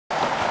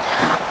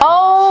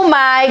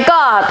my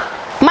god,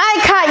 my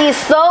car is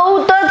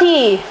so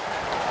dirty.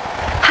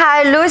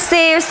 Hi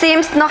Lucy, you seem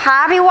not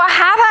happy. What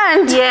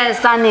happened? Yes,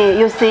 Sunny,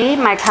 you see,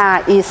 my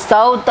car is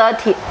so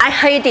dirty. I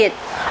hate it.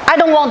 I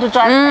don't want to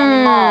drive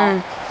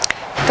anymore.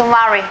 Don't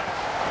worry,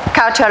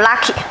 count you're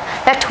lucky.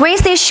 Let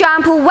Veslee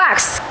Shampoo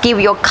Wax give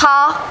your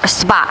car a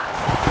spa.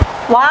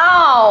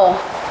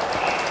 Wow!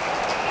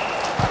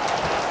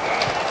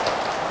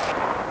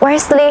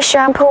 Veslee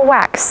Shampoo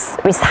Wax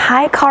with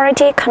high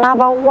quality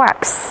carnauba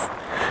wax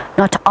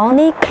not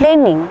only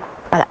cleaning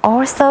but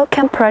also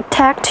can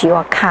protect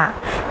your car,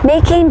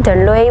 making the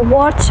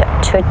rainwater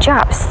to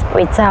drops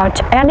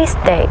without any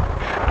stain,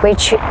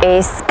 which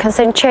is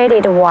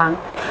concentrated one.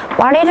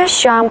 1 liter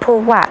shampoo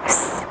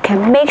wax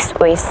can mix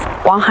with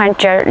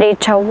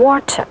 100-liter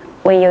water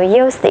when you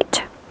use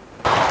it.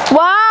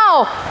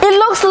 Wow! It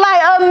looks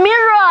like a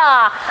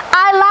mirror!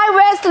 I like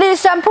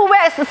Veslee Shampoo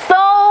Wax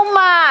so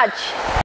much!